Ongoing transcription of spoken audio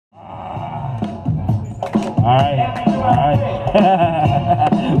Alright.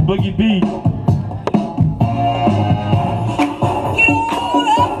 Boogie B.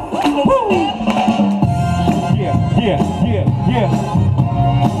 Yeah.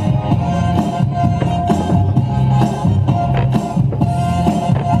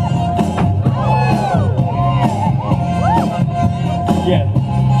 Yeah,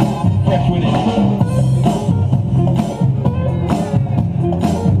 fresh with it.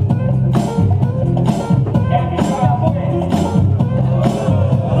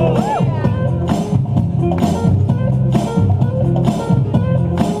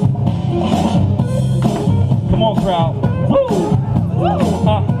 Come on, crowd. Woo!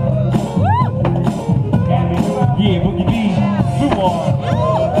 Yeah, Boogie B, Luan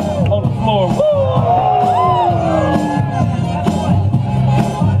on the floor. Woo!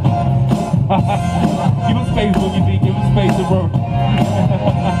 Give him space, Boogie B. Give him space to work.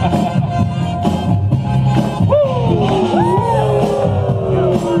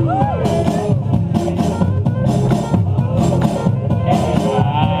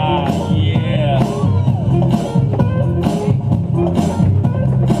 Yeah.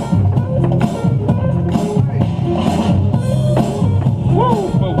 Woo!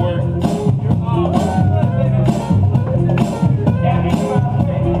 Footwork.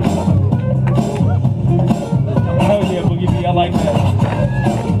 I like that.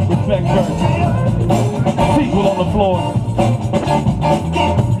 Respect first. Seqal on the floor.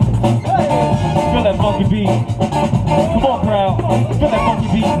 Feel that funky beat. Come on, crowd. Feel that funky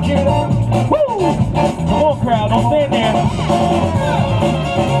beat. Woo! Come on, crowd. Don't stand there.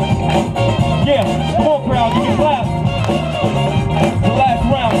 Yeah. Come on, crowd. You can clap. The last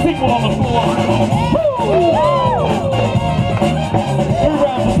round. Seqal on the floor. Woo! 3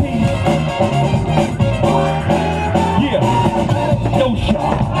 rounds apiece. Yosha.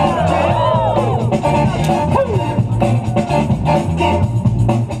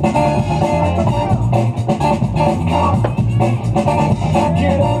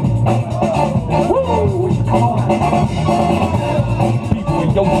 People in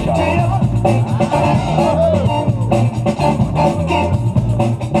Yosha.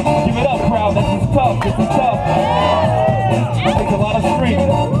 Give it up, crowd. This is tough. This is tough. It takes a lot of strength.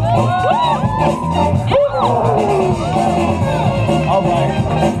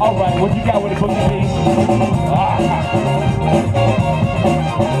 All right, what you got with it, Boogie B?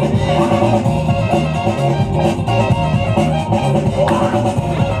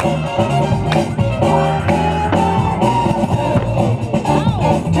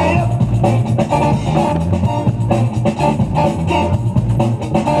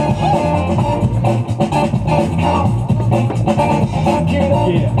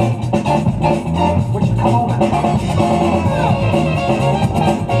 Yeah. What you call that?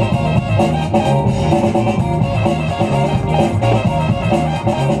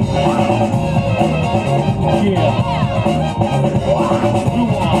 Yeah.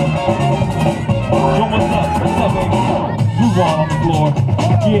 Luan. Yo, what's up? What's up, baby? Luan on the floor.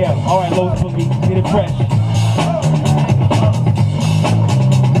 Yeah. All right, Lowe's Boogie. Get it fresh.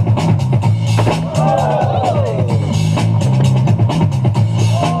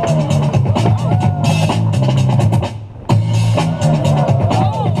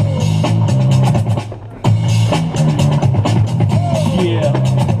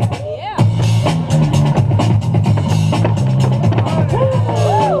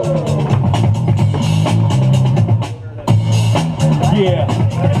 Yeah,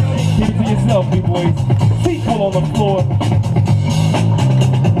 keep it to yourself, big boys. Seqal on the floor.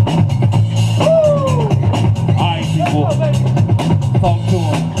 Alright, Seqal. Talk to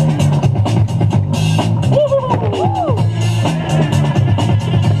him.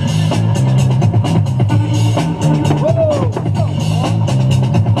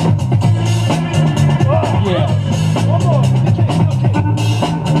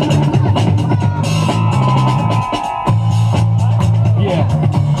 Yeah.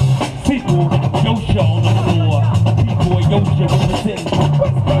 Seqal, Yosha on the floor. B-boy Yosha representing.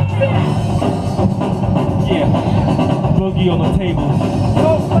 Yeah, Boogie on the table.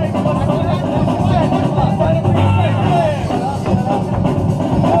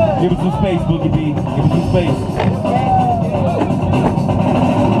 Give it some space, Boogie B. Give it some space.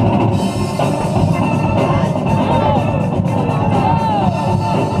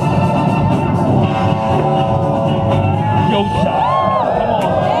 Yosha.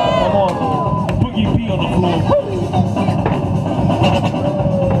 Come on. Boogie B on the floor.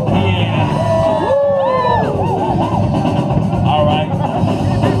 Yeah. All right.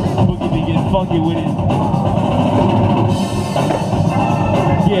 Boogie B getting funky with it.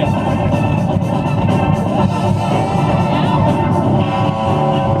 Yeah.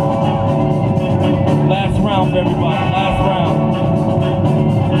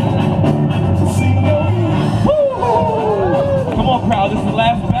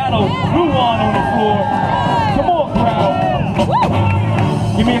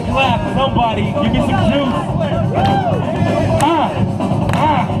 Everybody, give me some juice.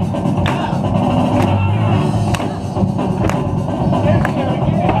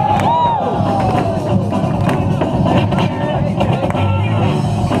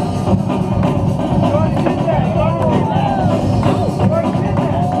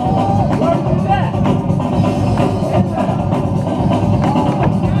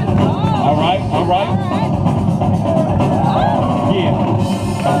 All right. Yeah.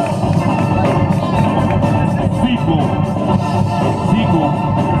 Seqal.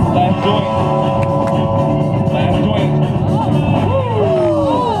 Last joint.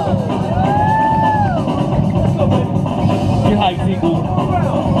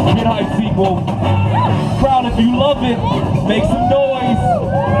 Get hyped, Seqal. Crowd, if you love it, make some noise.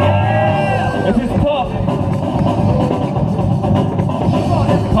 If it's tough,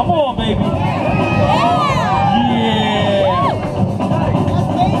 come on, baby.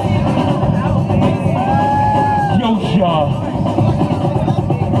 Yosha.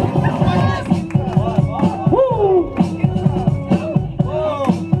 Woo.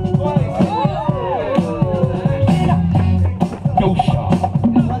 Yosha.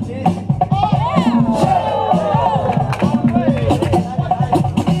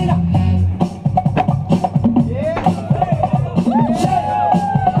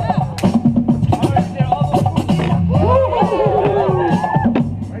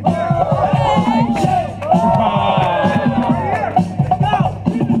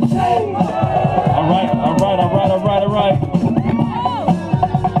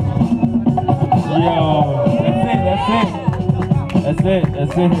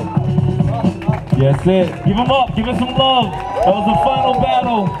 That's it. That's it. Give him up. Give it some love. That was the final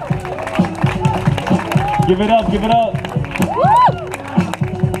battle. Give it up.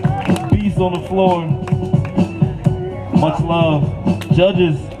 Beast on the floor. Much love.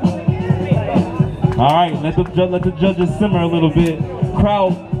 Judges. All right, let the judges simmer a little bit.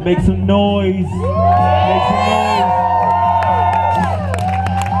 Crowd, make some noise.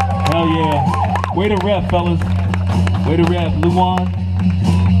 Hell yeah. Way to rep, fellas. Way to rep. Luan,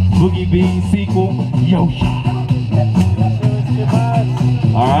 Boogie B, Seqal, Yosha.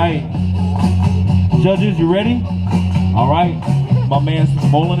 All right. Judges, you ready? All right. My man's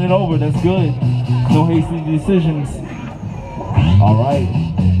mulling it over. That's good. No hasty decisions. All right.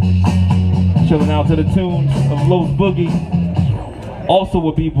 Chilling out to the tunes of Los Boogie. Also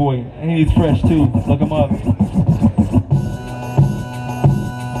a B-boy. And he's fresh too. Look him up.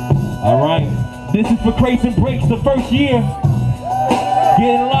 All right. This is for Crates and Breaks, the first year.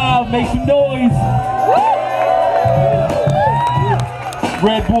 Getting live, make some noise.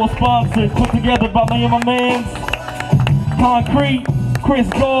 Red Bull sponsored, put together by me and my mans. Concrete, Chris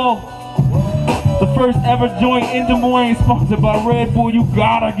Gall. The first ever joint in Des Moines, sponsored by Red Bull. You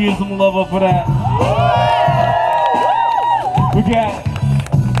gotta give some love up for that. We got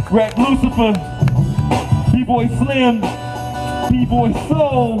Rec Lucifer, B-Boy Slim, B-Boy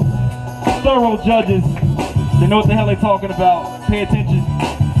Soul. Thorough judges. They know what the hell they're talking about. Pay attention.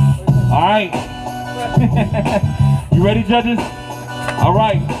 All right. You ready, judges? All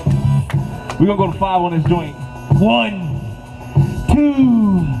right. We're going to go to 5 on this joint. 1,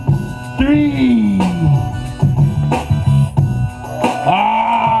 2, 3.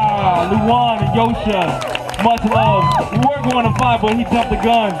 Luan and Yosha. Much love. We were going to 5, but he jumped the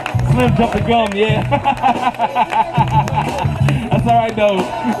gun. Slim jumped the gun, yeah. That's alright though.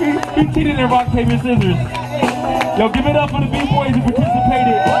 He cheated in rock, paper, scissors. Yo, give it up for the B-boys who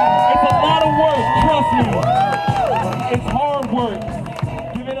participated. It's a lot of work, trust me. It's hard work.